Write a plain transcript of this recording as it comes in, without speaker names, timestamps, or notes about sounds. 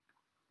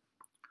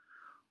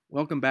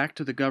Welcome back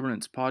to the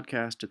Governance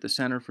Podcast at the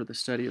Center for the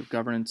Study of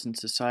Governance and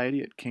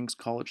Society at King's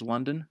College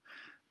London.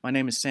 My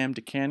name is Sam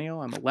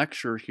DeCanio. I'm a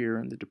lecturer here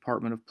in the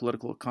Department of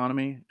Political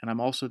Economy, and I'm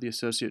also the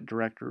Associate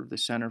Director of the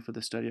Center for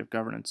the Study of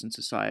Governance and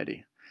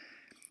Society.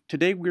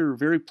 Today we're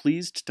very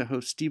pleased to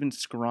host Stephen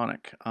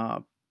Skowronek,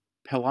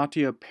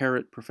 Pelatia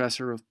Parrott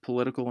Professor of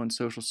Political and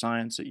Social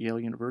Science at Yale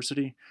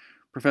University.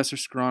 Professor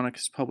Skowronek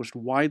has published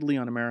widely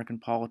on American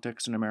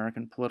politics and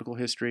American political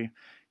history.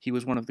 He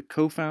was one of the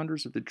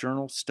co-founders of the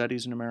journal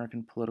Studies in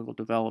American Political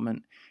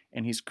Development,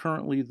 and he's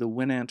currently the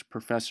Winant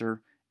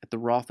Professor at the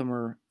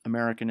Rothermere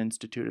American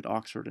Institute at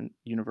Oxford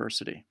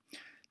University.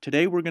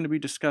 Today we're going to be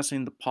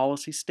discussing The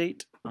Policy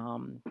State,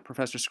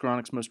 Professor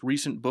Skowronek's most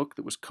recent book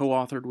that was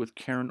co-authored with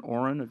Karen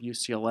Oren of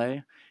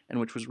UCLA and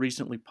which was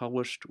recently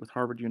published with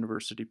Harvard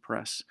University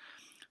Press.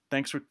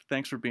 Thanks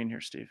for being here,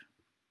 Steve.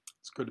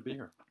 It's good to be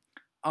here.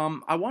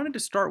 I wanted to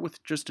start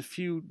with just a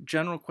few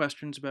general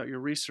questions about your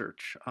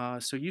research.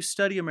 So you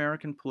study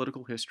American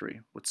political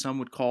history, what some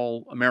would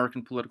call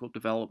American political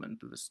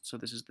development. So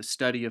this is the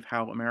study of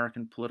how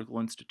American political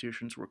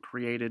institutions were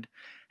created,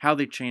 how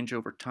they change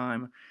over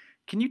time.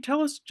 Can you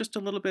tell us just a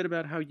little bit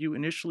about how you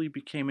initially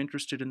became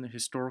interested in the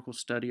historical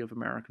study of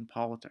American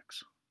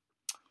politics?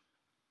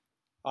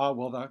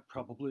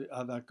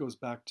 That goes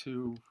back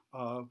to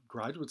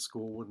graduate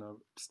school when I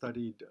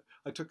studied.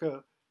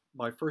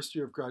 My first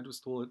year of graduate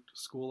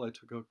school, I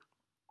took a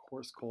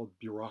course called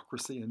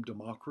Bureaucracy and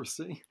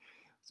Democracy.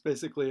 It's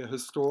basically a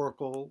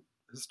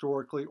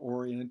historically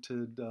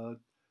oriented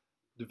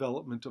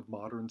development of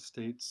modern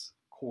states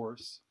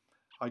course.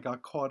 I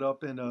got caught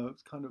up in a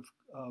kind of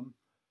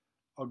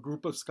a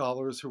group of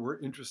scholars who were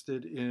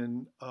interested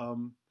in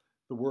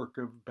the work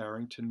of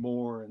Barrington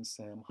Moore and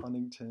Sam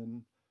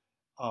Huntington,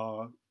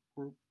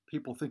 were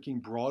people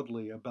thinking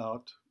broadly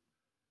about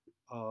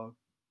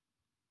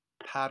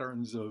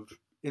patterns of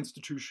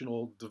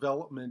institutional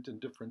development in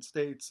different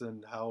states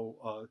and how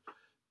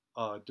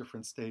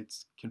different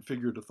states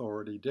configured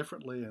authority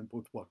differently and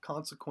with what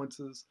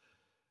consequences.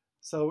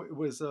 So it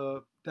was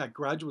that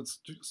graduate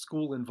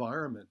school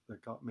environment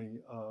that got me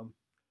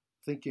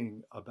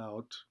thinking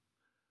about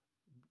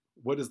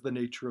what is the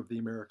nature of the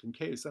American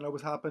case. And I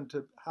happened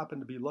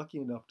to be lucky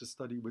enough to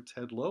study with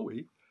Ted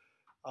Lowy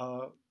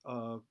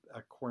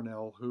at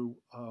Cornell,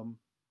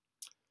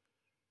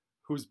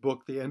 whose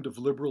book, The End of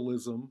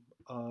Liberalism,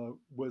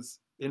 was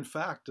in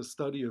fact a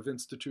study of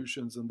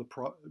institutions and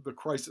the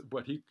crisis,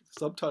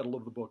 subtitle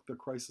of the book, The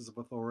Crisis of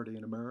Authority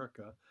in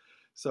America.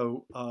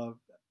 So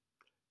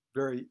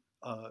very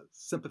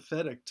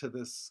sympathetic to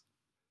this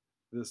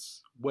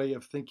way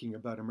of thinking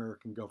about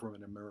American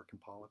government and American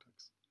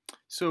politics.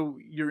 So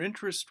your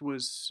interest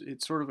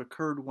it sort of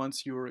occurred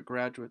once you were a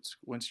graduate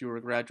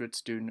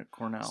student at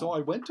Cornell. So I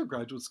went to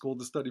graduate school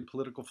to study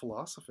political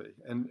philosophy,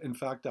 and in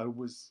fact,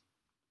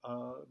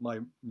 my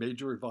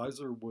major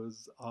advisor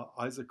was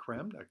Isaac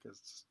Kramnik,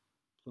 as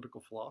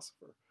political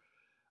philosopher.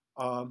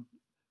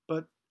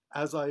 But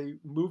as I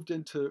moved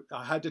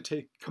I had to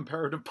take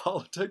comparative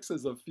politics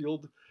as a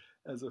field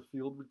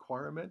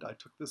requirement. I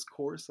took this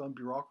course on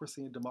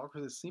bureaucracy and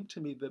democracy. It seemed to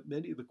me that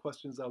many of the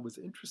questions I was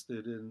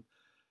interested in,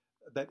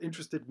 that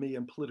interested me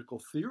in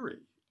political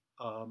theory,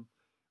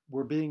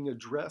 were being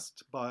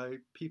addressed by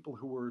people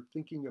who were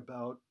thinking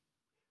about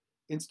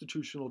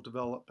institutional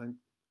development,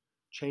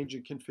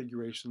 changing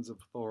configurations of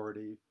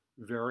authority,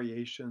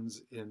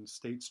 variations in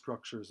state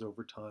structures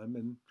over time.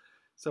 And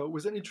so it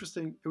was an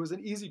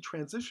easy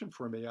transition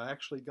for me. I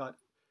actually got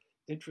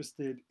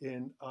interested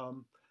in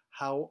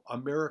how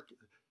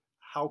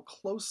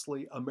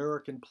closely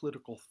American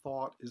political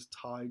thought is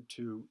tied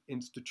to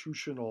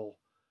institutional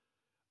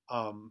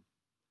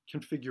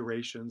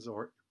configurations,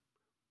 or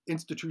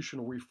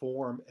institutional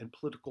reform and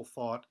political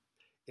thought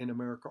in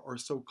America are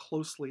so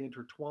closely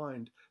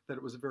intertwined that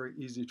it was a very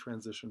easy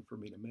transition for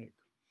me to make.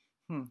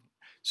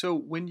 So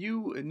when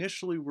you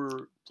initially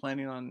were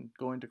planning on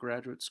going to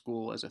graduate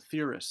school as a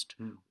theorist,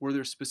 were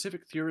there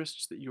specific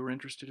theorists that you were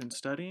interested in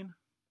studying?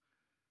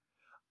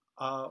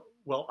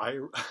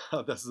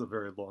 This is a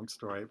very long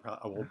story.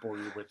 I won't bore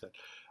you with it.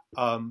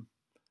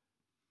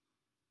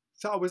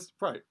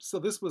 So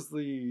this was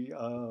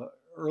the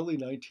early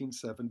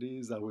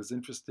 1970s. I was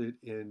interested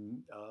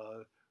in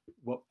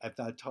what at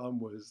that time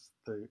was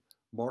the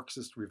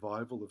Marxist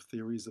revival of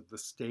theories of the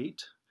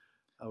state.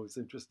 I was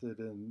interested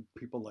in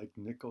people like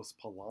Nikos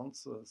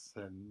Palantzas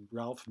and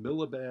Ralph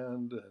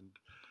Miliband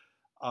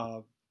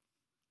and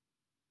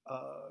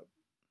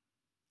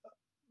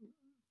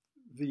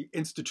the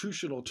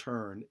institutional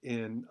turn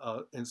in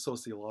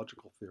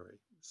sociological theory,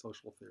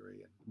 social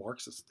theory, and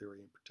Marxist theory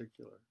in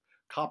particular.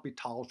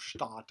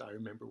 Kapitalstaat, I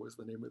remember, was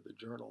the name of the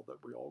journal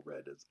that we all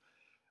read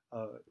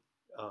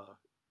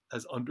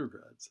as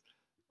undergrads.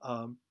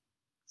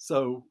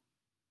 So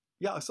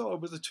I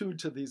was attuned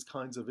to these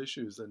kinds of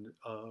issues,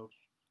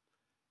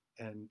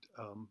 and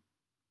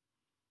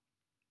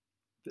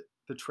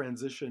the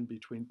transition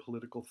between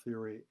political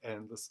theory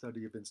and the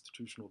study of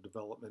institutional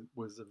development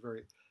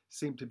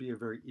seemed to be a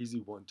very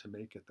easy one to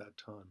make at that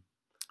time.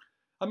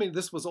 I mean,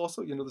 this was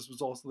also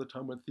the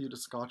time when Theodore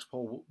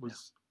Skocpol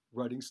was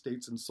writing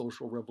States and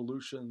Social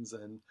Revolutions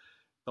and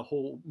the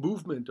whole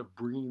movement of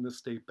bringing the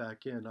state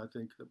back in. I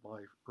think that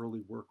my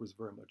early work was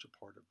very much a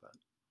part of that.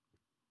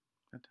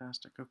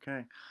 Fantastic.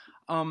 Okay.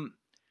 Um,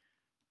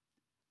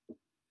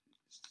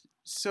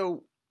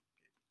 so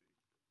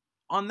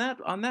on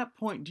that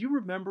point, do you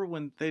remember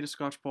when Theda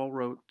Skocpol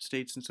wrote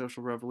States and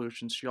Social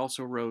Revolutions? She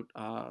also wrote.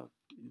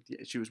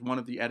 She was one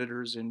of the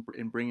editors in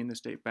bringing the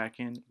state back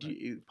in.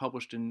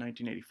 Published in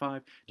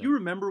 1985. Do you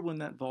remember when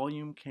that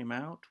volume came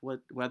out?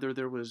 Whether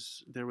there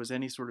was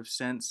any sort of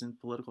sense in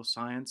political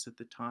science at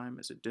the time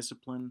as a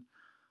discipline?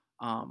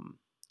 How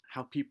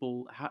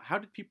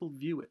did people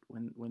view it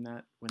when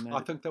that? I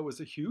think that was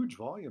a huge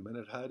volume, and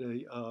it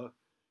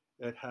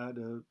had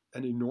an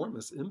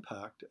enormous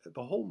impact.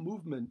 The whole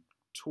movement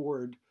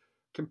toward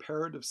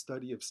comparative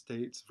study of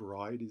states,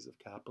 varieties of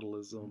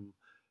capitalism,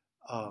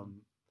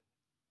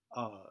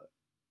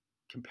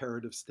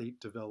 comparative state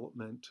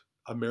development,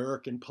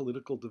 American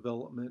political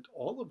development,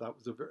 all of that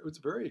was it was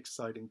a very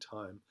exciting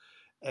time,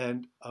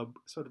 and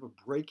sort of a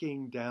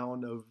breaking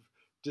down of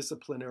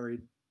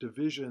disciplinary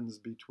divisions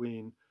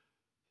between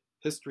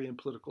history and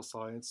political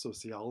science,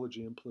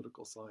 sociology and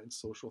political science,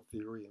 social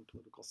theory and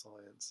political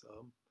science.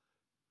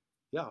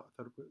 I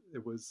thought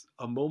it was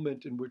a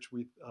moment in which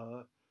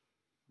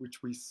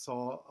we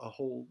saw a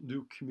whole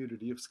new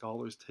community of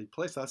scholars take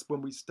place. That's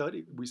when we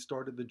started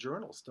the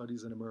journal,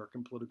 Studies in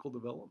American Political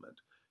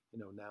Development.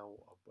 Now,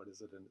 what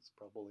is it? And it's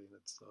probably in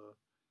its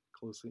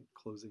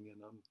closing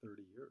in on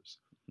 30 years.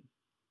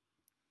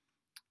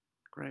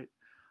 Great.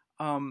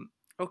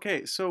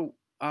 Okay, so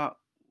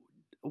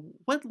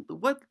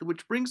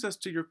which brings us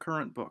to your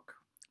current book.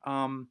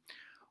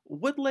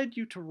 What led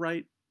you to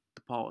write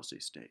The Policy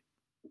State?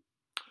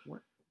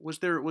 Was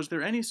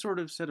there any sort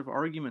of set of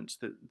arguments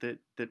that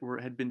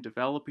had been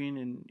developing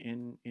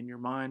in your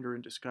mind or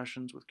in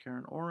discussions with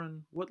Karen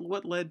Oren?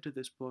 What led to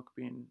this book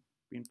being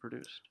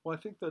produced? Well, I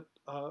think that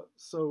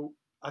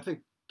I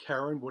think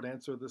Karen would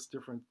answer this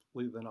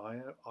differently than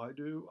I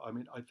do. I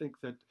mean, I think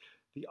that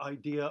the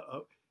idea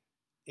of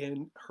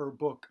in her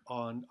book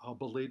on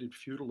belated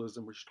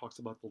feudalism, which talks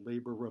about the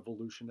labor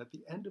revolution, at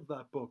the end of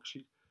that book,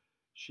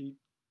 she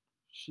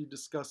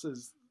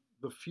discusses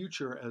the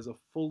future as a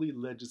fully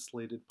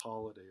legislated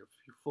polity,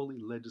 a fully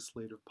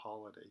legislative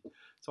polity.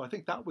 So I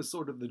think that was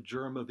sort of the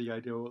germ of the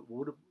idea.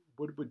 What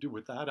did we do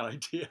with that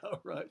idea,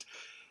 right?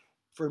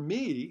 For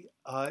me,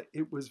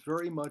 it was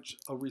very much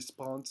a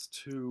response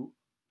to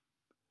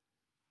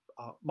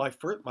my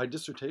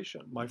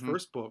dissertation. My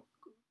first book,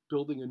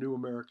 Building a New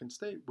American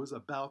State, was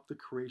about the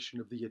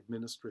creation of the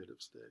administrative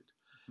state.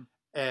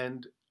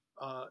 And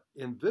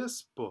in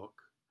this book,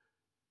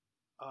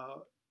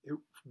 it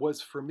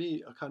was for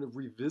me a kind of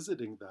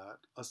revisiting that,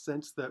 a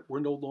sense that we're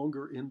no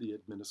longer in the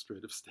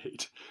administrative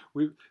state.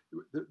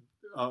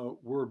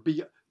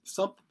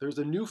 There's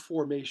a new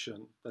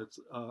formation that's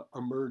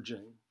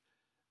emerging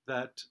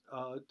that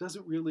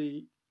doesn't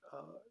really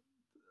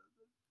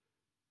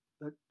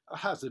that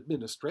has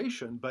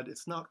administration, but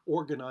it's not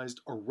organized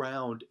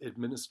around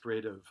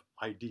administrative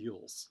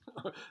ideals,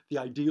 the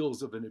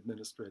ideals of an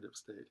administrative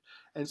state.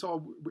 And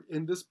so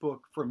in this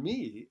book, for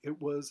me, it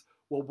was,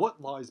 well,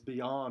 what lies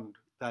beyond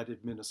that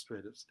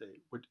administrative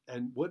state?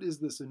 And what is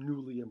this a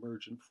newly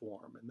emergent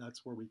form? And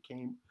that's where we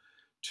came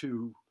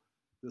to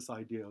this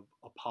idea of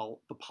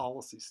the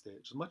policy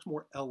stage, a much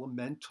more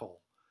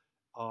elemental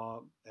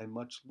and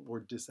much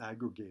more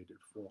disaggregated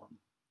form.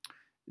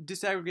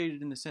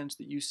 Disaggregated in the sense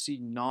that you see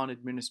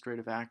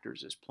non-administrative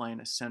actors as playing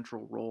a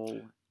central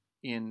role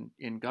in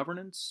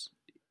governance?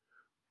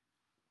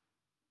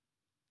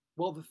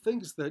 Well, the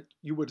things that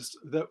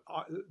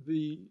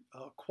the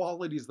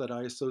qualities that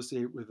I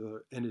associate with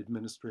an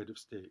administrative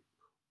state: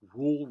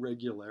 rule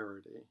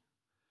regularity,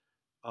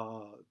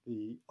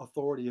 the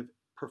authority of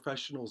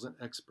professionals and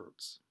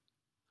experts.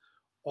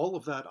 All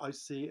of that I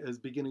see as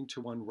beginning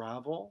to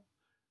unravel,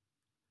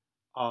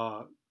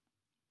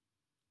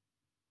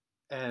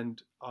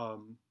 and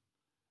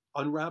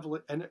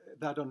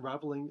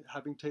unraveling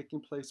having taken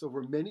place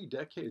over many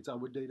decades. I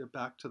would date it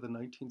back to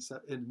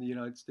in the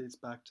United States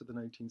back to the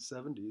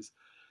 1970s,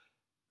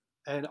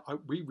 and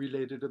we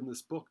related in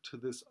this book to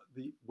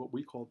what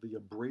we call the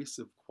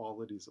abrasive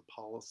qualities of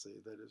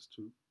policy. That is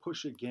to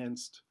push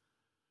against,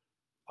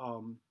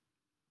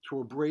 to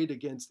abrade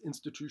against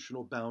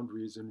institutional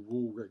boundaries and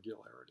rule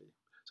regularity.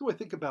 So I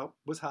think about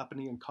what's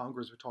happening in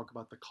Congress. We talk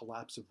about the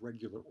collapse of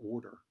regular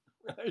order.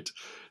 Right?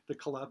 The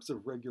collapse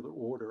of regular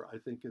order, I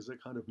think, is a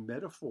kind of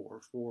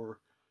metaphor for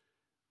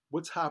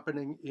what's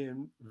happening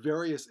in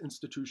various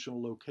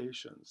institutional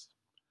locations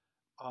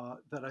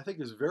that I think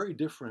is very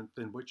different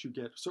than what you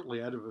get,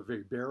 certainly out of a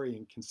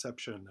Weberian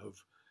conception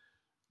of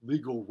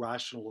legal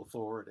rational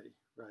authority.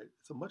 Right?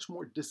 It's a much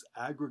more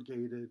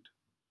disaggregated,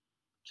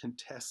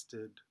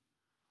 contested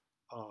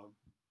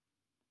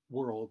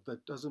world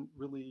that doesn't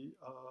really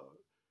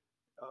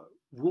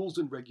rules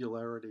and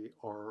regularity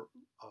are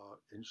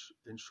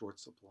in short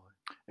supply.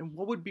 And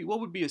what would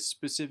be a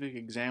specific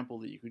example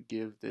that you could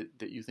give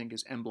that you think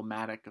is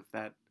emblematic of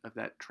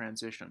that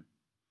transition?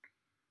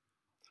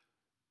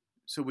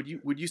 So would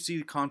you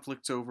see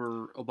conflicts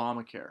over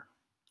Obamacare?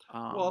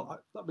 Um, Well,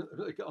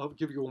 I'll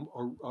give you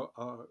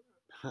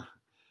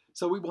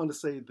so we want to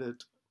say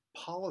that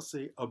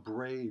policy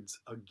abrades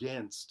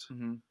against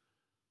mm-hmm,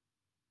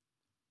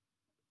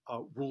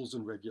 rules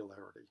and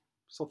regularity.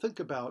 So think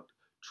about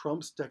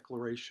Trump's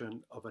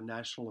declaration of a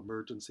national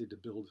emergency to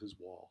build his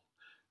wall.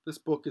 This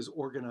book is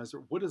organized.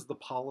 What is the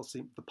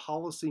policy? The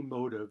policy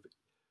motive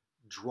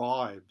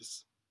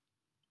drives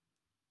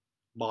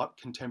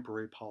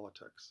contemporary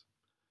politics.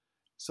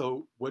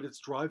 So what it's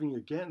driving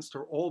against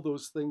are all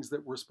those things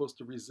that we're supposed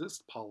to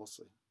resist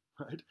policy,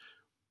 right?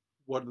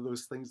 What are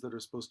those things that are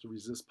supposed to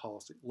resist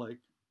policy? Like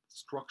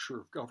structure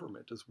of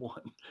government is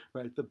one,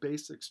 right? The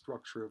basic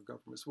structure of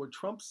government. So when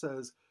Trump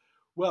says,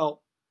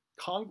 well,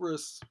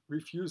 Congress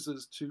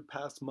refuses to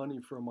pass money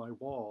for my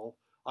wall,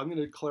 I'm going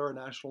to declare a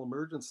national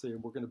emergency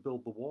and we're going to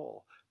build the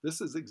wall.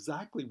 This is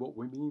exactly what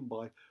we mean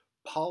by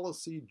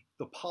policy,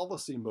 the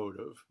policy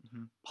motive,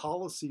 mm-hmm.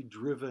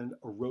 policy-driven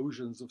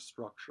erosions of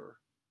structure,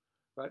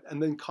 right?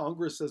 And then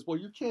Congress says, well,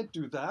 you can't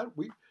do that.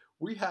 We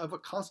have a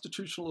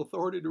constitutional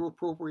authority to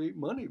appropriate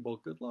money.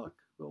 Well, good luck.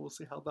 Well, we'll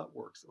see how that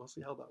works. We'll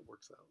see how that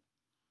works out.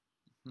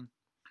 Mm-hmm.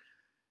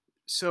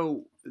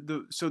 So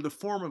the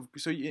form of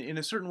in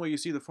a certain way you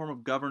see the form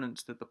of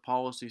governance that the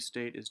policy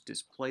state is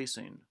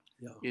displacing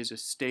is a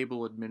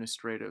stable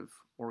administrative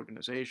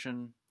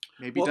organization.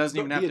 Maybe it doesn't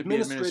even have to be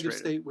administrative. The administrative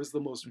state was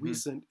the most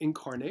recent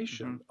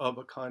incarnation of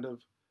a kind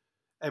of,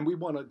 and we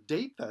want to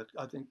date that,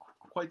 I think,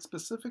 quite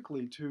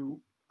specifically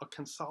to a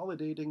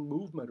consolidating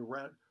movement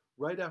around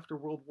right after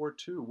World War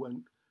II,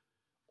 when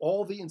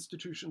all the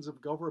institutions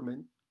of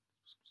government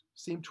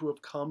seem to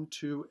have come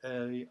to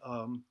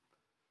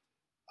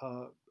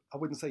I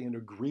wouldn't say an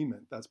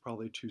agreement, that's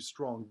probably too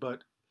strong,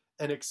 but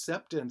an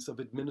acceptance of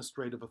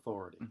administrative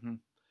authority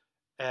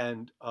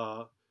and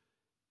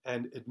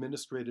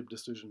administrative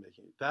decision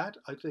making. That,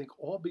 I think,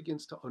 all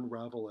begins to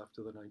unravel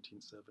after the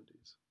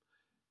 1970s.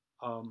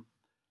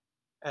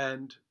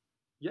 And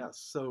yes,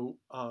 so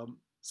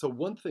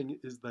one thing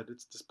is that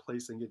it's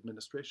displacing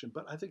administration,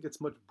 but I think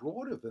it's much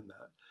broader than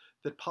that.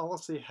 That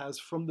policy has,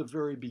 from the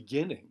very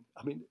beginning,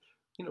 I mean,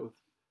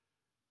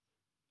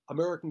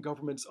 American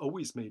governments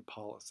always made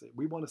policy.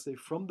 We want to say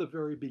from the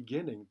very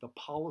beginning, the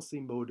policy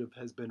motive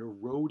has been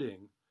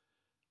eroding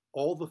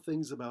all the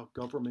things about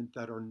government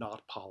that are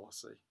not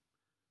policy.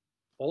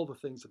 All the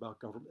things about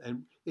government.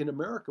 And in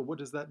America, what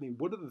does that mean?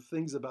 What are the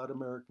things about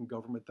American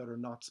government that are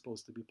not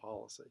supposed to be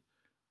policy?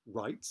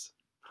 Rights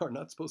are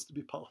not supposed to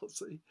be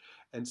policy,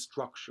 and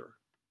structure.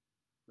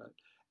 Right?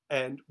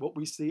 And what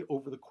we see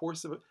over the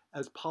course of it,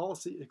 as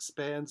policy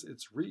expands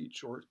its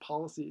reach or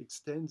policy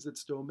extends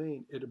its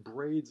domain, it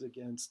abrades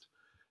against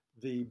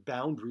the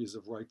boundaries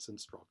of rights and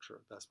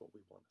structure. That's what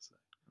we want to say.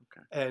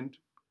 Okay. And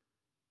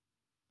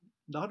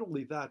not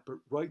only that, but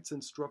rights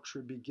and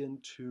structure begin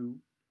to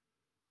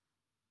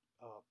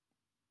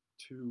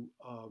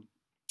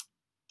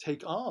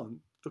take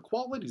on the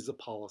qualities of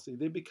policy.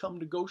 They become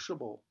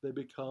negotiable. They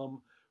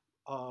become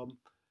much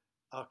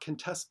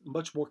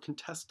more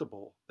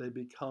contestable. They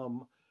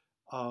become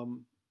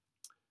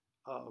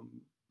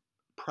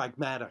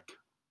pragmatic.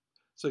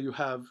 So you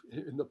have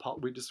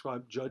we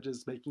describe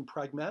judges making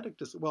pragmatic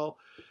decisions. Well,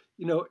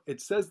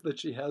 it says that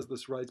she has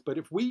this right, but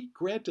if we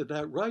granted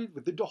that right,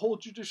 the whole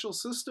judicial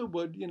system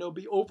would,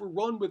 be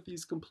overrun with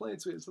these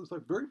complaints. It's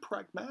like very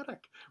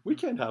pragmatic. We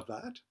can't have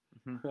that,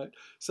 right?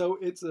 So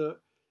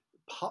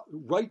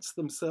rights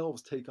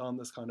themselves take on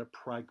this kind of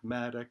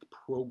pragmatic,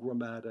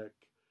 programmatic,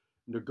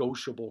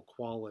 negotiable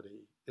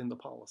quality in the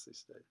policy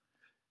state.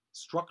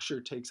 Structure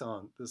takes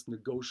on this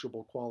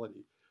negotiable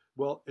quality.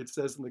 Well, it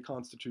says in the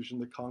Constitution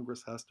that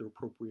Congress has to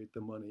appropriate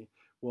the money.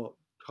 Well,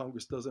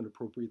 Congress doesn't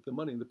appropriate the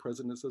money, and the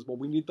president says, well,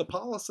 we need the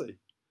policy,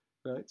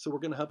 right? So we're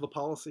going to have the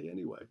policy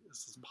anyway.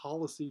 This is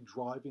policy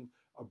driving,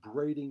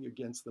 abrading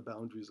against the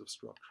boundaries of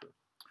structure.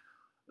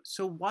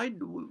 So why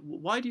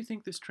do you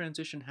think this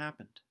transition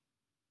happened?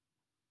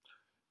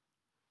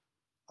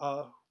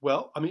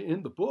 Well, I mean,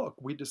 in the book,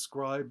 we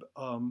describe,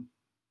 and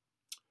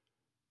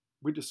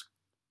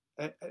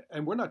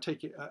we're not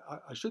taking,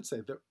 I should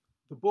say that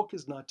the book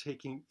is not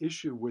taking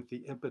issue with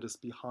the impetus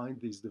behind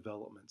these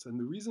developments. And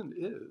the reason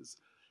is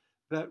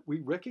that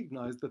we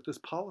recognize that this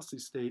policy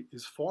state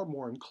is far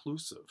more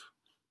inclusive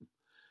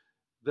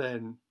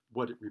than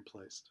what it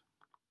replaced.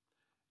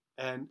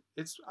 And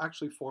it's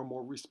actually far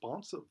more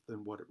responsive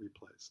than what it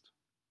replaced.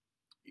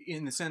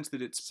 In the sense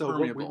that it's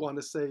permeable. What we want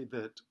to say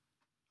that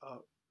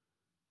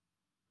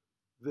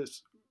the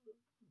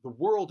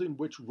world in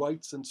which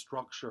rights and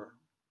structure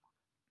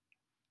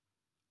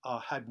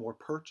had more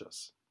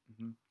purchase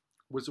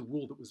was a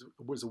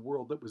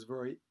world that was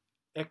very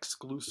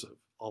exclusive.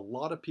 A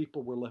lot of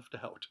people were left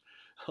out.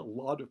 A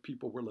lot of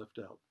people were left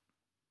out.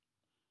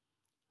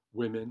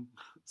 Women,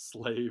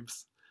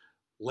 slaves,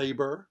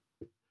 labor.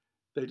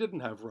 They didn't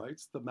have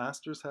rights. The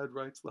masters had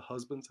rights. The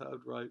husbands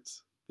had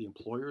rights. The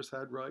employers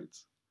had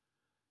rights.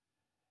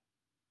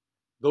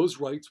 Those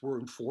rights were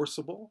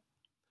enforceable.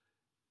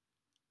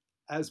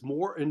 as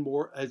more and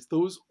more, as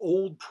those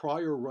old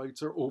prior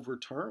rights are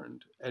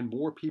overturned and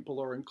more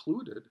people are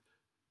included,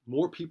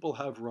 more people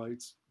have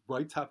rights.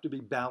 Rights have to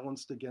be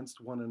balanced against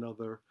one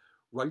another.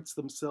 Rights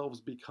themselves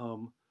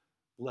become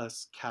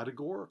less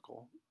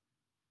categorical.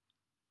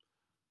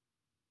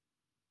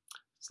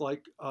 It's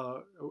like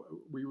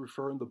we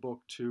refer in the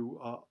book to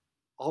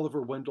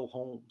Oliver Wendell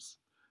Holmes,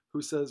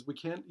 who says we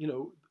can't,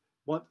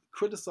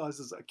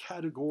 criticizes a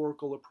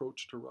categorical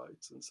approach to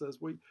rights and says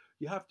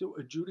you have to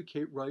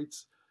adjudicate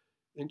rights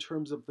in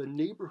terms of the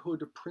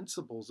neighborhood of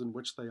principles in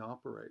which they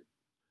operate.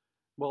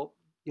 Well,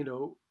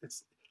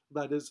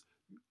 that is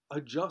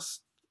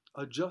adjust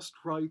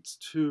rights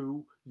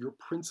to your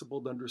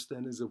principled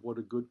understandings of what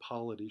a good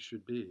polity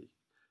should be.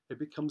 It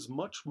becomes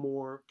much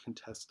more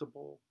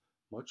contestable,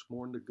 much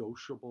more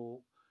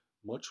negotiable,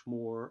 much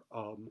more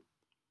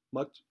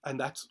and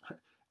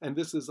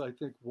this is, I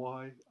think,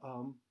 why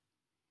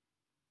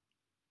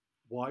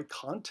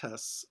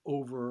contests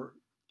over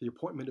the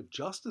appointment of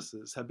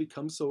justices have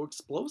become so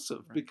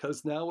explosive, right?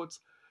 Because now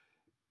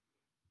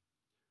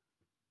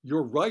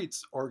your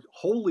rights are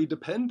wholly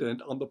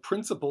dependent on the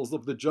principles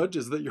of the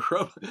judges that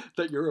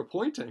you're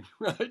appointing,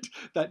 right?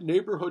 That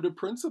neighborhood of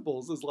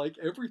principles is like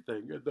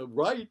everything. The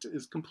right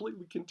is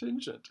completely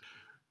contingent.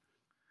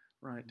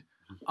 Right.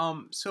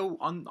 So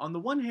on the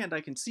one hand,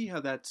 I can see how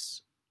that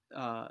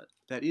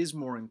is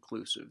more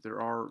inclusive. There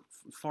are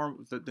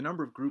the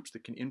number of groups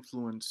that can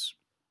influence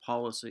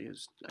policy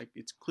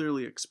it's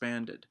clearly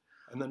expanded,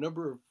 and the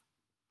number of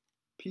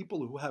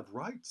people who have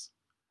rights,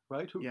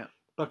 right? Yeah.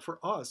 But for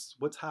us,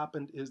 what's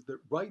happened is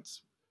that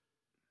rights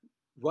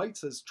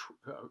as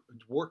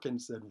Dworkin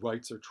said,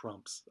 rights are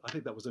trumps. I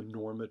think that was a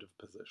normative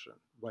position.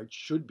 Rights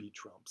should be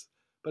trumps.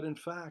 But in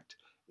fact,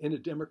 in a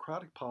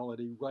democratic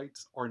polity,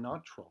 rights are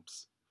not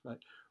trumps.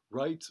 Right?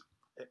 Rights,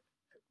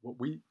 what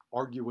we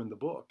argue in the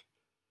book,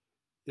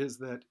 is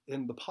that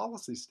in the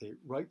policy state,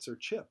 rights are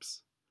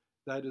chips.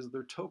 That is,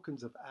 they're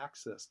tokens of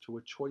access to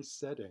a choice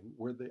setting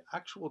where the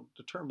actual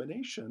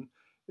determination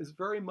is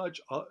very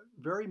much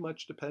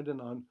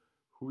dependent on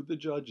who the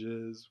judge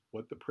is,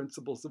 what the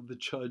principles of the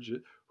judge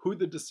is, who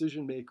the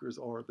decision makers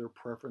are, their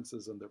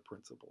preferences and their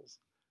principles.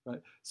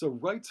 Right? So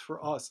rights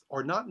for us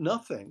are not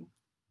nothing.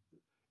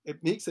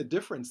 It makes a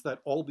difference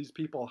that all these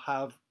people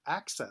have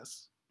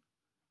access,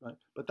 right?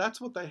 But that's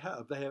what they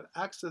have. They have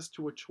access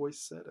to a choice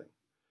setting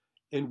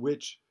in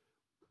which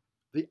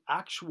the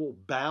actual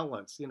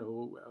balance, the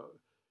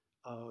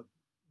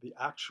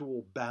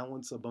actual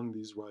balance among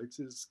these rights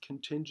is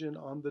contingent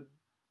on the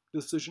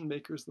decision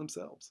makers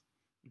themselves.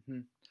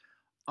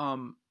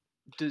 Mm-hmm.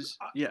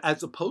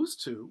 As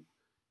opposed to,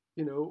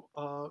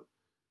 an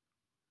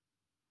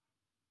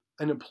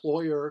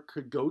employer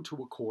could go to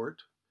a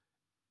court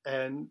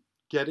and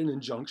get an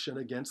injunction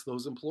against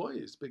those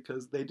employees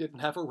because they didn't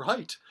have a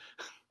right,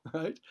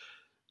 right?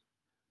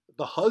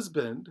 The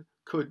husband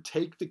could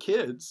take the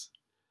kids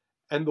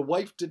and the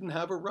wife didn't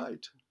have a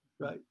right,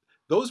 right?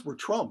 Those were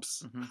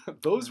trumps. Mm-hmm.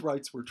 Those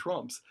rights were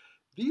trumps.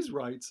 These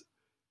rights,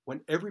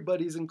 when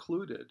everybody's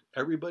included,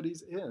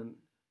 everybody's in,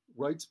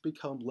 rights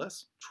become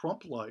less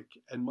Trump-like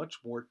and much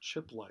more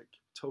chip-like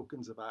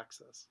tokens of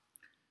access.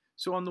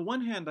 So on the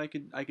one hand,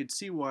 I could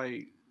see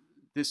why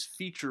this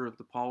feature of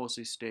the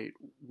policy state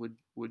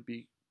would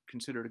be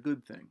considered a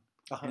good thing,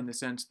 in the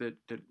sense that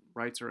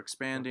rights are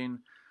expanding,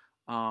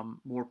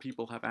 more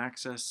people have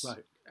access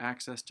to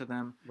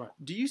them. Right.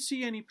 Do you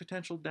see any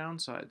potential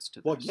downsides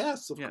to this? Well,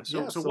 yes. So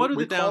what are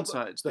the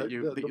downsides that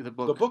the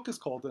book? The book is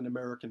called An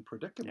American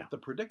Predicament. Yeah. The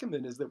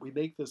predicament is that we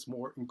make this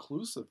more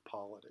inclusive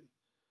polity,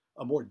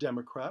 a more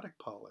democratic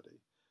polity,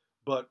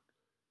 but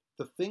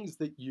the things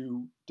that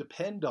you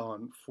depend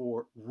on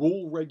for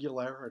rule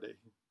regularity,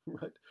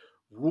 right,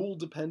 rule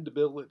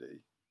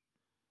dependability,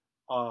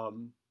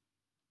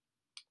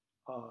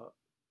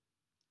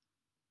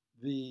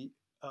 the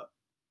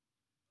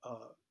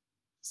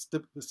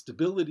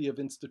stability of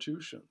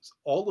institutions,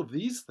 all of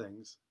these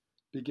things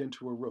begin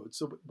to erode.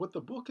 So what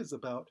the book is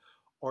about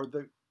are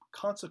the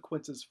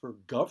consequences for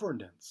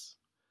governance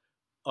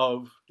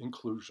of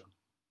inclusion,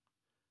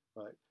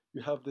 right?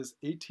 You have this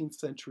 18th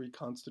century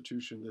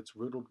constitution that's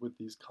riddled with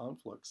these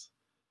conflicts,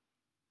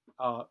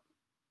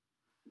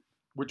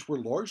 which were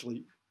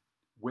largely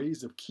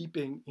ways of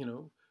keeping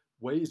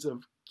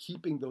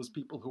those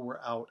people who were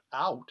out.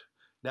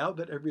 Now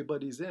that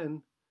everybody's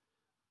in,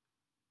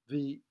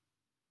 the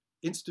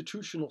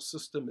institutional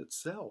system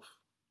itself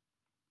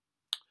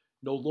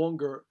no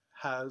longer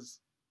has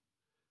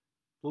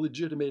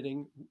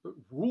legitimating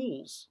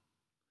rules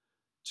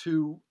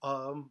to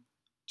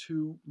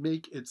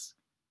make its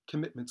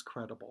commitments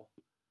credible.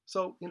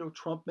 So,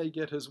 Trump may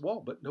get his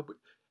wall, but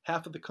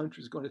half of the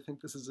country is going to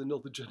think this is an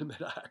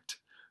illegitimate act,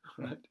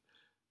 right?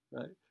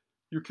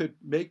 You could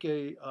make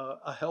you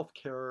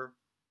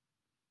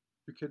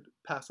could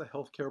pass a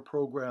healthcare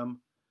program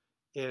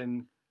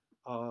in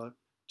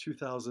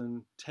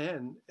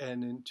 2010,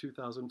 and in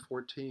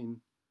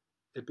 2014,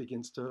 it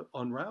begins to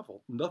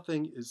unravel.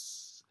 Nothing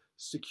is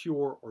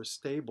secure or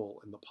stable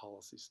in the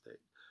policy state.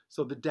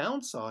 So the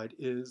downside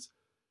is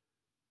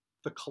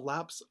the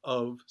collapse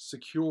of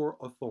secure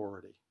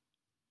authority,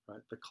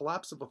 right? The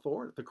collapse of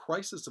authority, the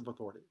crisis of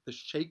authority, the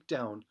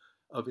shakedown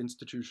of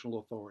institutional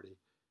authority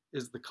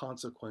is the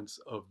consequence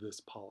of this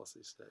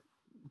policy state.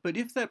 But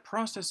if that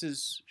process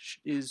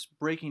is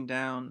breaking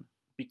down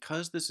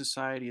because the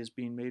society is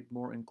being made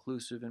more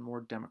inclusive and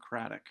more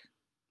democratic,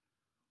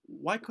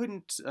 why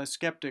couldn't a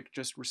skeptic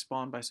just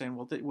respond by saying,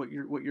 "Well, what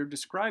you're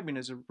describing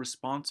is a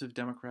responsive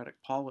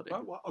democratic polity"?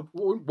 Well,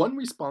 one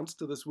response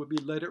to this would be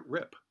let it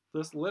rip.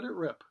 Just let it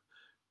rip,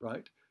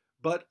 right?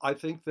 But I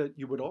think that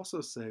you would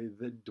also say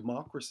that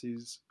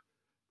democracies,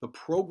 the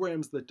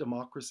programs that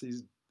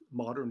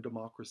modern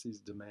democracies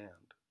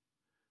demand,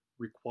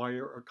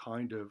 require a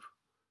kind of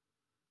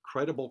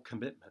credible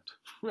commitment,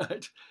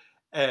 right?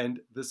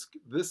 And this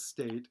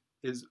state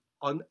is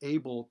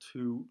unable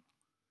to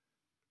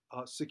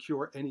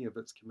secure any of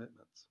its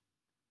commitments.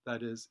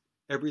 That is,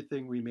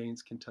 everything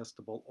remains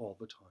contestable all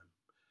the time.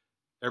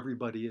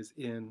 Everybody is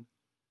in,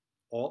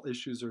 all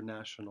issues are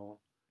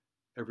national,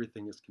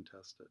 everything is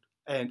contested,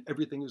 and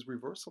everything is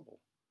reversible.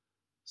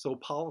 So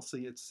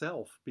policy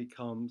itself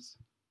becomes,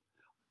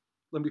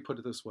 let me put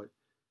it this way,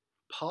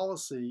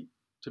 policy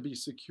to be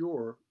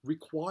secure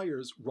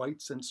requires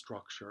rights and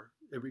structure.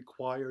 It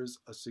requires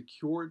a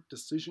secure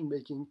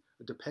decision-making,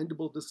 a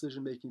dependable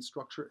decision-making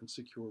structure and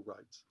secure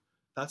rights.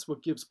 That's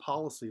what gives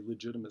policy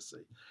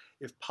legitimacy.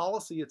 If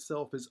policy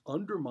itself is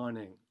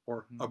undermining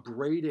or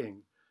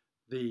abrading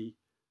the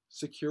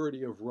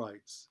security of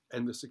rights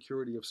and the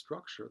security of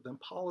structure, then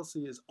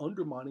policy is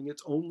undermining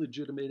its own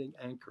legitimating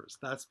anchors.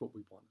 That's what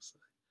we want to say.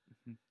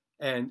 Mm-hmm.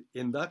 And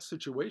in that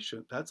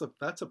situation, that's a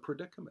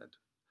predicament.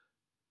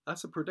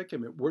 That's a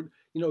predicament.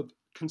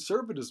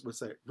 Conservatives would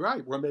say,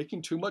 right, we're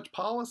making too much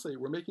policy.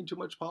 We're making too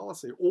much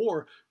policy.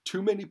 Or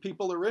too many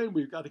people are in.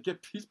 We've got to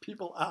get these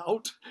people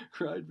out,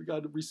 right? We've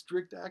got to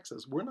restrict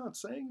access. We're not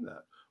saying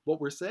that. What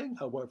we're saying,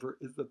 however,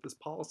 is that this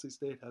policy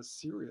state has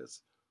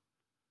serious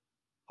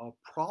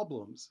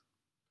problems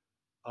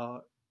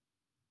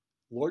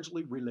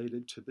largely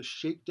related to the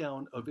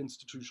shakedown of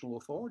institutional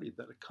authority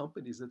that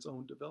accompanies its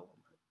own development.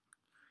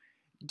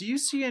 Do you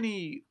see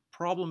any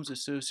problems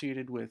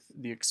associated with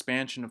the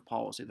expansion of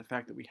policy, the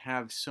fact that we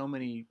have so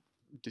many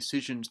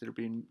decisions that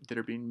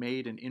are being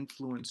made and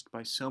influenced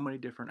by so many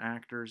different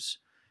actors?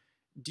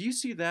 Do you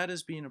see that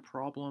as being a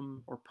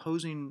problem or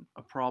posing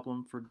a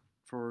problem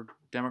for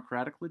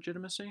democratic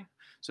legitimacy?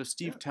 So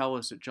Steve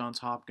Tellis at Johns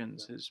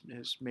Hopkins has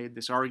made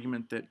this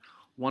argument that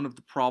one of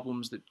the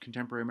problems that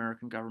contemporary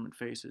American government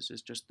faces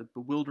is just the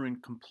bewildering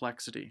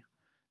complexity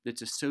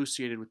that's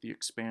associated with the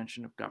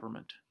expansion of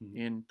government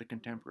in the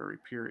contemporary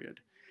period.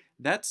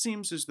 That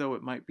seems as though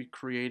it might be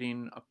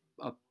creating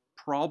a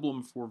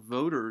problem for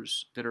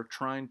voters that are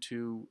trying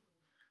to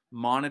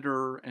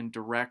monitor and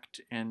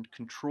direct and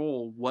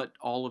control what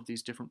all of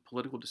these different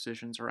political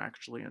decisions are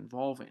actually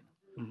involving.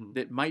 Mm-hmm.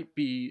 That might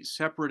be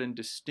separate and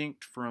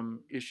distinct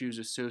from issues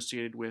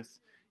associated with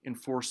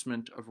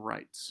enforcement of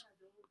rights.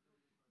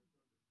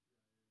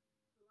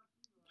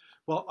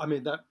 Well, I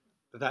mean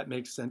that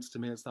makes sense to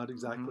me. It's not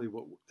exactly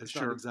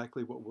not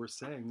exactly what we're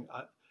saying.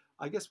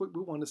 I guess what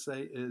we want to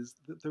say is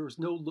that there's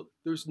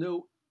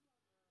no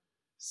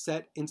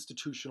set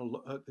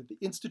institutional. The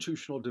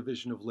institutional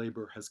division of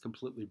labor has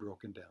completely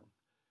broken down.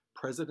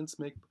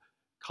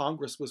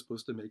 Congress was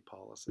supposed to make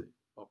policy.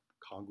 Well,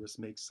 Congress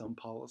makes some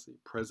policy.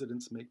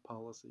 Presidents make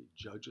policy.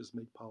 Judges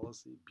make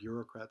policy.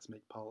 Bureaucrats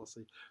make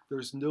policy.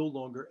 There's no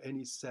longer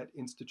any set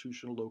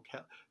institutional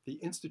locale. The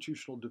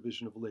institutional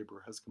division of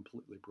labor has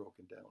completely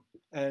broken down.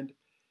 And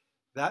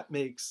that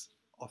makes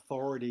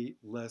authority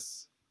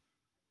less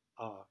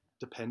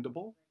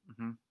dependable,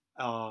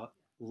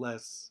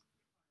 less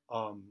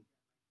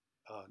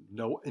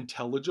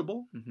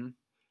intelligible,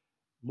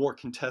 more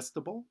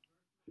contestable,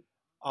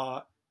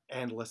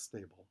 and less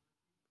stable.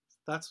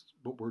 That's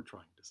what we're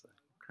trying to say.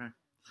 Okay.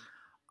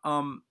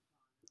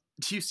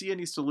 Do you see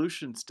any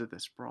solutions to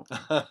this problem?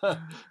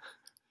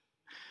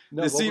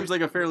 No, this seems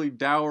like a fairly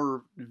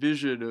dour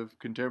vision of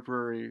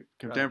contemporary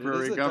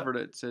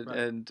governance,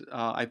 and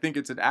I think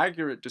it's an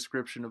accurate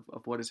description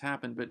of what has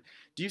happened. But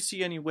do you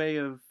see any way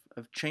of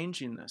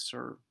changing this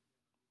or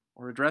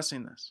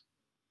addressing this?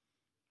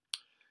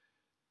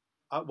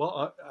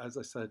 As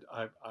I said,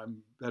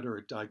 I'm better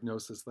at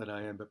diagnosis than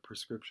I am at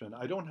prescription.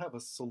 I don't have a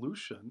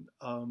solution.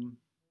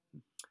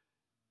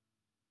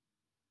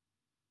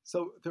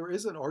 So there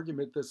is an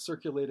argument that's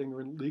circulating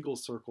in legal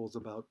circles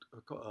about,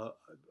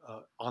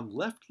 on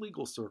left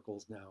legal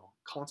circles now,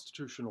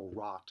 constitutional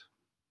rot.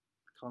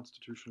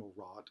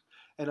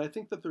 And I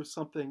think that there's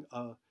something...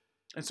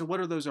 and so what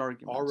are those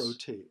arguments?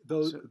 ROT.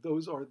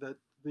 Those are that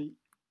the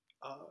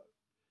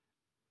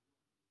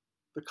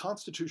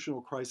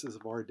constitutional crisis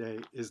of our day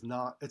it's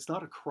not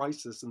a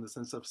crisis in the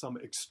sense of some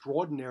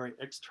extraordinary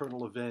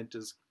external event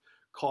is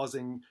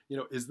causing,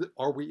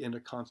 are we in a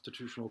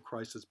constitutional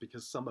crisis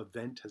because some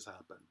event has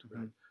happened,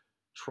 right?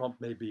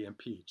 Trump may be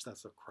impeached.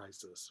 That's a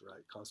crisis,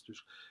 right?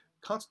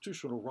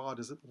 Constitutional rot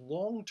is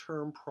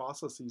long-term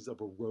processes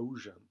of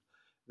erosion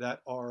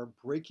that are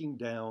breaking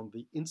down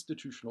the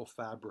institutional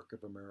fabric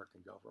of American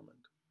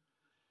government.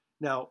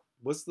 Now,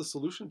 what's the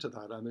solution to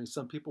that? I mean,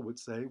 some people would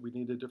say we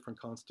need a different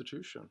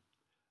constitution.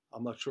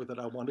 I'm not sure that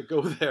I want to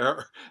go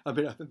there. I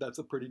mean, I think that's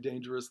a pretty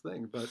dangerous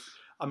thing. But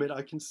I mean,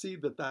 I can see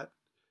that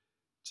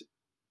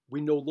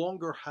we no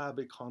longer have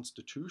a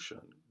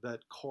constitution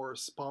that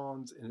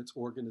corresponds in its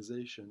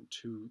organization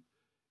to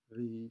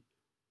the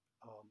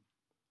um,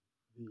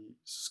 the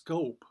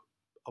scope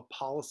of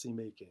policy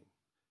making.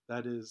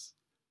 That is,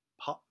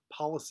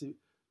 policy.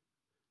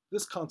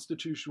 This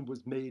constitution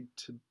was made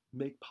to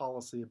make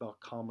policy about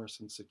commerce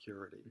and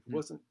security. It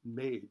wasn't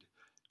made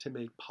to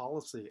make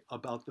policy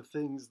about the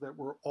things that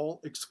were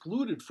all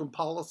excluded from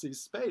policy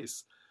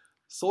space: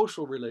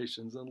 social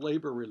relations and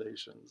labor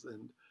relations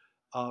and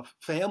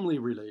family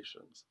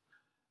relations.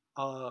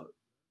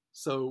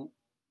 So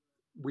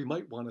we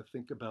might want to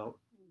think about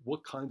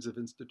what kinds of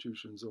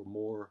institutions are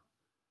more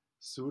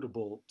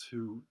suitable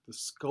to the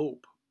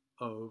scope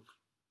of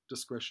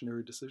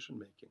discretionary decision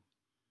making.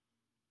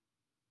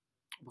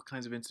 What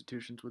kinds of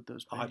institutions would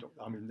those be? I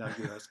mean, now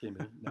you're asking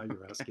me. Now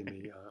you're asking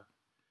me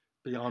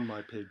beyond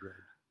my pay grade.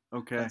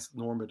 Okay. That's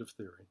normative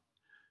theory.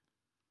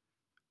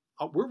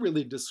 We're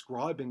really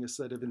describing a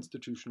set of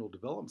institutional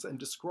developments and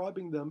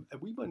describing them,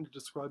 and we want to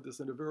describe this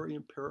in a very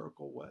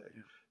empirical way.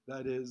 Yeah.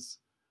 That is,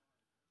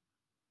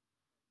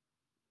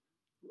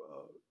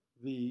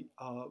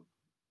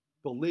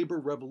 the labor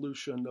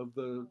revolution of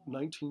the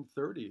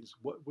 1930s.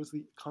 What was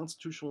the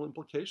constitutional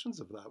implications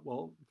of that?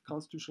 Well, the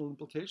constitutional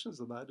implications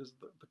of that is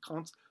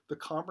the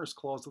Commerce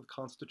Clause of the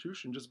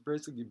Constitution just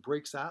basically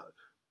breaks out.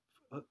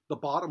 The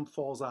bottom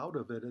falls out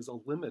of it as a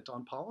limit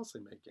on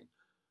policymaking.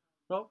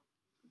 Well,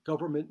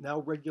 government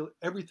now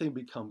everything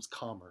becomes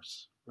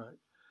commerce, right?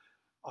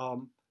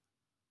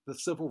 The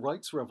Civil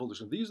Rights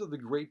Revolution. These are the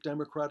great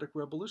democratic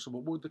revolution.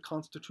 What were the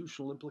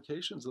constitutional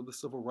implications of the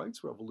Civil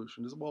Rights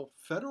Revolution? Is, well,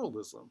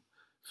 federalism.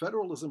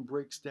 Federalism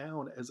breaks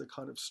down as a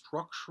kind of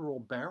structural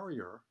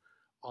barrier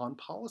on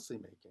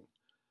policymaking.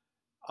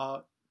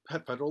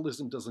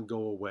 Federalism doesn't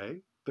go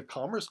away. The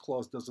Commerce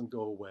Clause doesn't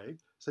go away.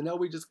 So now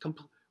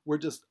we're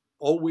just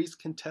always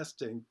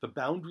contesting the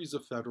boundaries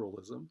of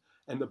federalism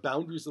and the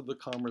boundaries of the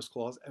Commerce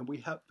Clause, and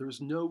there's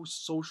no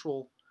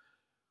social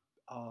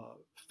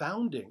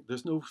founding.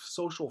 There's no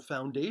social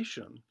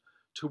foundation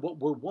to what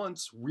were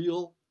once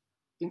real,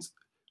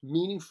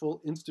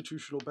 meaningful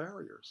institutional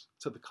barriers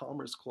to the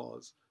Commerce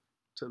Clause,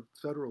 to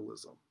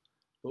federalism.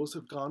 Those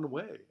have gone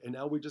away, and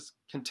now we just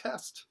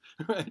contest,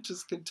 right?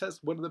 Just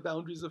contest what are the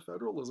boundaries of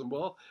federalism.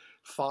 Well,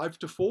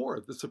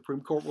 5-4, the Supreme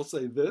Court will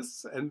say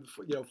this, and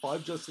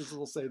 5 justices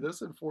will say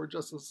this, and 4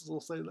 justices will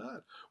say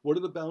that. What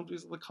are the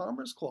boundaries of the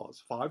Commerce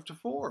Clause?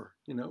 5-4.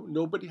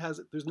 Nobody has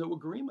it. There's no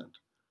agreement.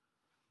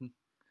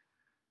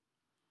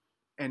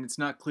 And it's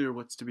not clear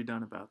what's to be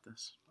done about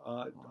this.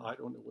 I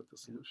don't know what the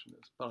solution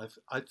is, but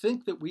I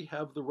think that we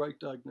have the right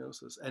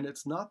diagnosis, and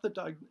it's not the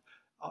diagnosis.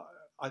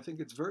 I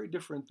think it's very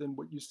different than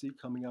what you see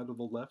coming out of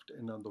the left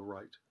and on the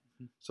right.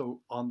 Mm-hmm.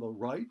 So on the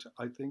right,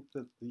 I think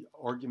that the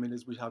argument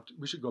is we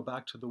should go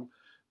back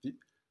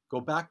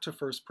to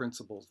first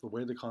principles, the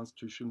way the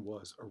Constitution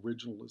was,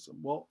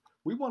 originalism. Well,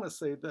 we want to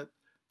say that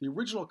the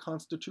original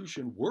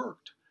Constitution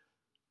worked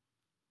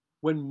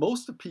when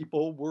most of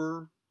people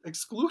were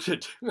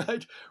excluded,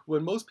 right?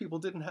 When most people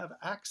didn't have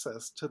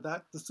access to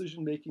that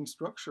decision-making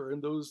structure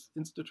and those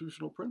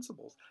institutional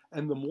principles.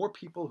 And the more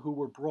people who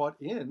were brought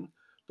in,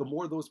 the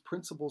more those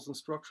principles and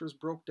structures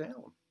broke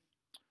down.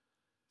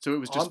 So it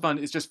was just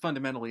it's just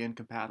fundamentally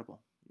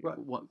incompatible. Right.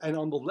 And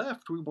on the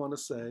left, we want to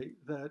say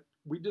that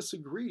we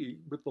disagree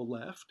with the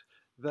left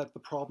that the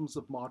problems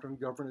of modern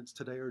governance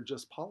today are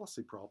just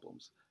policy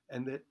problems,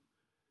 and that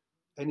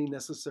any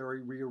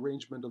necessary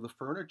rearrangement of the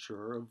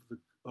furniture of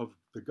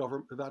the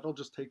government, that'll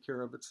just take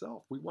care of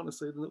itself. We want to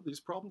say that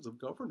these problems of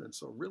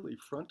governance are really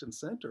front and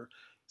center,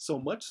 so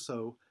much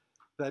so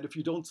that if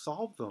you don't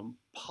solve them,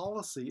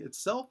 policy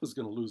itself is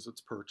going to lose its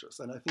purchase.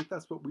 And I think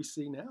that's what we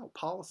see now.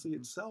 Policy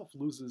itself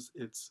loses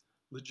its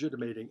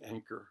legitimating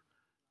anchor,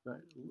 right?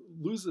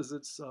 Loses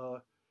its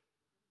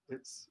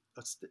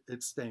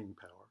staying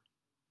power.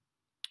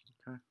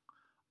 Okay.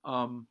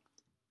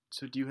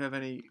 So do you have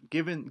any,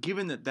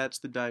 given that that's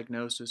the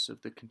diagnosis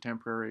of the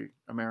contemporary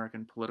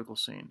American political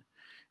scene,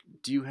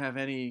 do you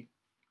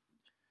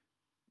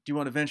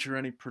want to venture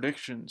any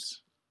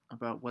predictions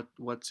about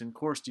what's in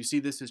course? Do you see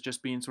this as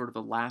just being sort of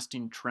a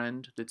lasting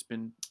trend that's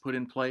been put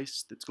in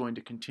place that's going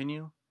to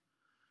continue?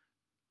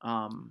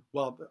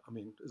 Well, I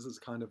mean, this is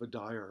kind of a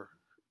dire,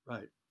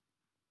 right?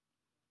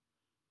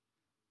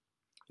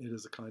 It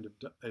is kind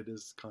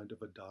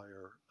of a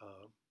dire.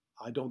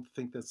 I don't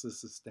think this is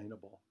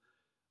sustainable.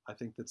 I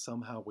think that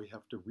somehow we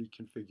have to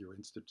reconfigure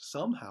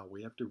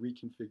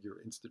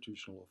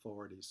institutional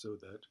authority so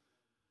that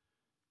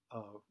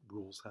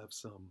rules have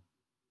some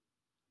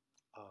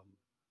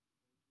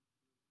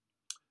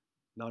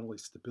not only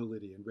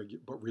stability and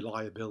but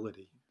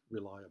reliability,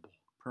 reliable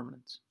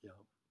permanence. Yeah.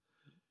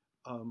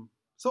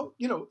 So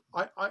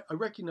I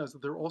recognize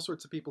that there are all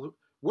sorts of people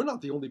we're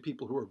not the only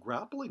people who are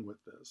grappling with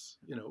this.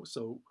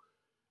 So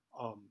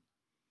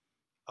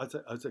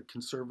as a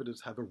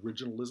conservatives have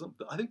originalism.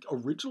 I think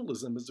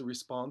originalism is a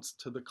response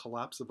to the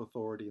collapse of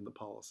authority in the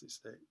policy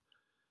state.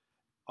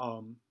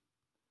 Um,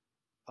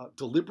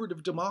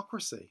 Deliberative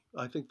democracy.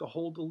 I think the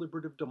whole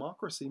deliberative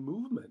democracy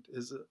movement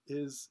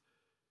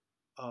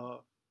uh,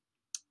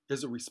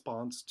 is a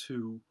response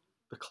to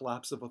the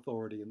collapse of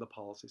authority in the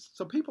policies.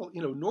 So people,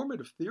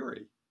 normative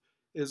theory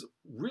is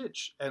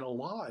rich and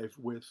alive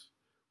with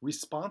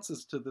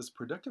responses to this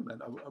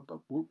predicament. But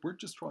we're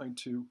just trying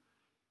to,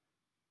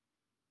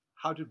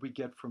 how did we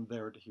get from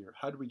there to here?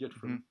 How do we get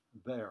from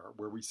there,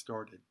 where we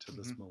started, to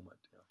this moment?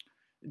 Yeah.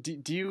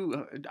 Do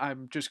you?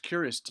 I'm just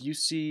curious. Do you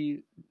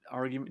see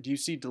argument? Do you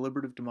see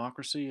deliberative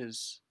democracy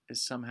as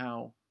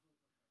somehow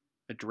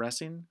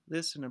addressing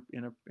this in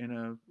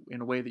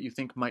a way that you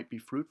think might be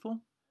fruitful?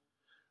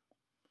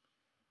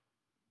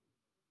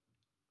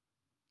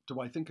 Do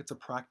I think it's a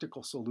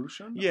practical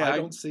solution? Yeah, I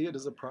don't see it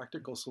as a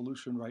practical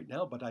solution right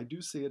now, but I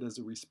do see it as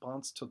a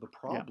response to the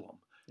problem.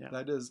 Yeah.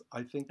 That is,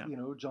 I think,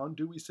 Yeah. John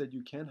Dewey said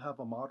you can't have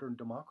a modern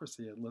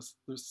democracy unless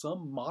there's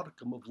some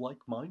modicum of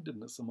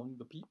like-mindedness among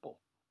the people,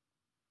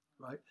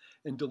 right?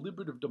 And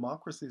deliberative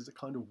democracy is a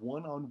kind of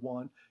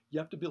one-on-one. You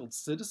have to build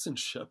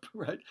citizenship,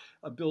 right?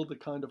 Build a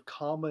kind of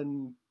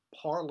common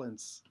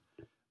parlance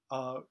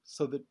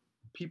so that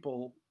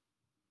people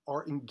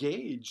are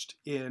engaged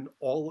in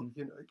all,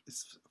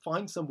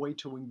 find some way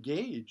to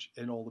engage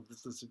in all of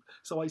this.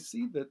 So I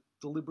see that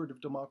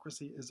deliberative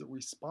democracy is a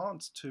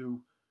response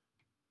to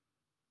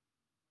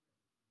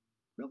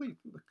really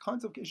the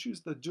kinds of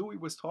issues that Dewey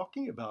was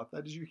talking about.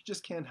 That is, you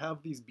just can't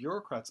have these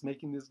bureaucrats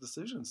making these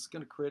decisions. It's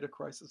going to create a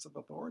crisis of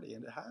authority,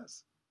 and it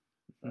has.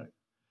 Right?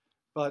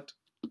 But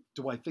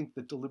do I think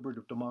that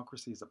deliberative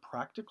democracy is a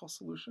practical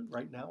solution?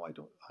 Right now, I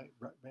don't.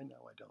 Right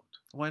now, I don't.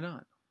 Why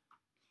not?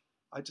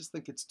 I just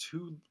think it's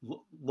too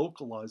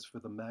localized for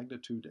the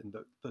magnitude and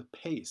the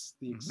pace,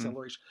 the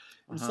acceleration.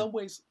 In some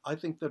ways, I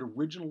think that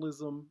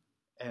originalism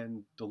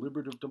and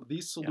deliberative,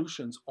 these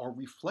solutions are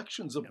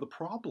reflections of the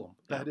problem.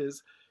 That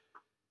is,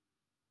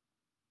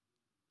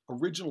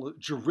 original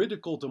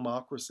juridical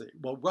democracy.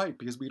 Well, right,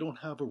 because we don't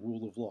have a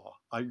rule of law.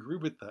 I agree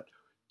with that.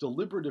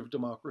 Deliberative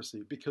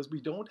democracy, because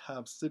we don't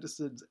have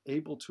citizens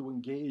able to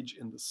engage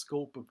in the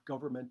scope of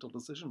governmental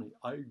decision making.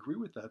 I agree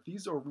with that.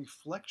 These are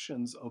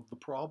reflections of the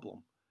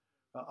problem.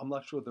 I'm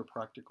not sure they're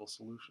practical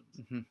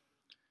solutions.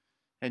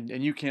 And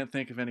you can't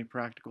think of any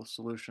practical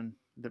solution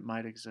that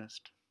might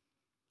exist?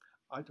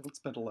 I don't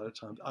spend a lot of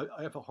time.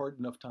 I have a hard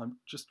enough time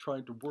just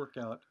trying to work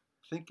out,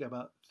 think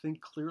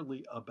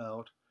clearly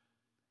about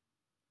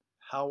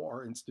how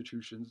our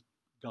institutions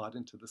got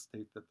into the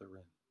state that they're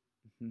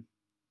in.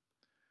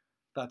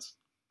 That's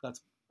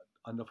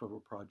enough of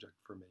a project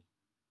for me.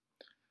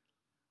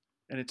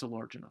 And it's a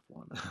large enough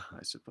one,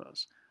 I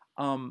suppose.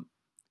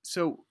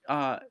 So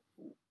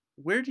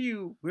where do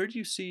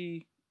you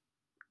see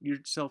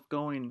yourself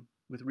going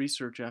with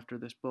research after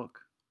this book?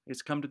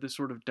 It's come to this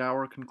sort of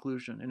dour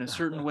conclusion. In a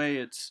certain way,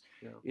 it's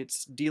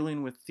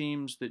dealing with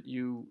themes that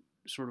you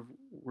sort of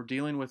were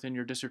dealing with in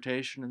your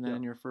dissertation and then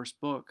in your first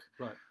book.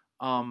 Right.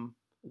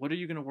 What are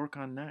you going to work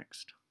on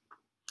next?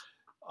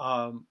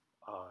 I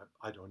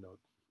don't know.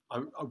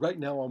 Right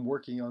now, I'm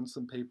working on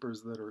some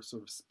papers that are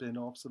sort of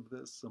spin-offs of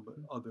this, some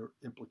other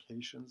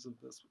implications of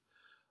this.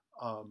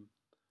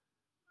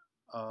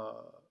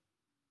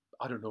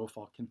 I don't know if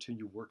I'll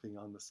continue working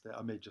on this.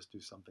 I may just do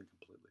something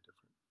completely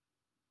different.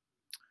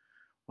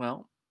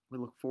 Well, we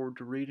look forward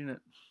to reading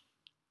it,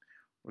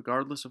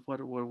 regardless of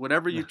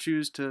whatever you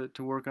choose to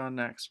work on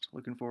next.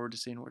 Looking forward to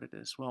seeing what it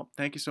is. Well,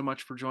 thank you so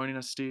much for joining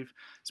us, Steve.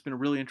 It's been a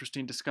really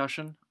interesting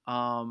discussion,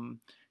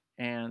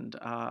 and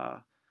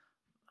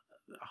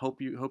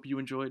hope you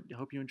enjoyed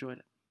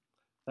it.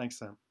 Thanks,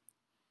 Sam.